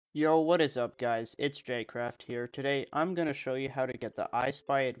Yo, what is up guys? It's Jcraft here. Today, I'm gonna show you how to get the I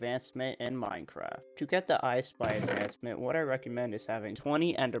Spy advancement in Minecraft. To get the I Spy advancement, what I recommend is having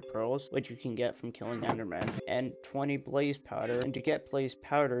 20 ender pearls, which you can get from killing endermen, and 20 blaze powder. And to get blaze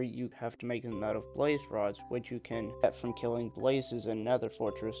powder, you have to make them out of blaze rods, which you can get from killing blazes and nether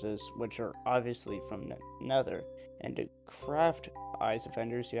fortresses, which are obviously from nether. And to craft eyes of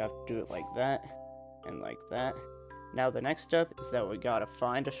enders, you have to do it like that, and like that. Now the next step is that we gotta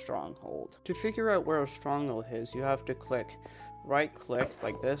find a stronghold. To figure out where a stronghold is, you have to right click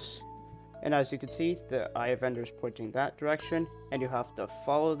like this, and as you can see, the Eye of Ender is pointing that direction, and you have to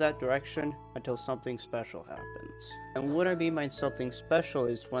follow that direction until something special happens. And what I mean by something special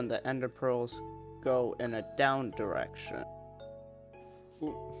is when the Ender Pearls go in a down direction.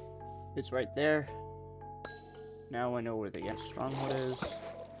 Ooh, it's right there. Now I know where the stronghold is.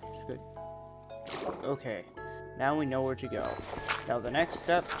 Good. Okay. Now we know where to go. Now the next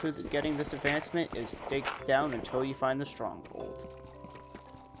step to getting this advancement is dig down until you find the stronghold.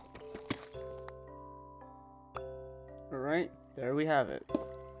 Alright, there we have it.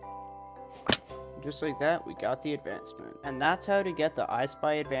 Just like that, we got the advancement. And that's how to get the I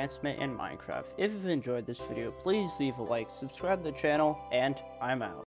Spy advancement in Minecraft. If you've enjoyed this video, please leave a like, subscribe to the channel, and I'm out.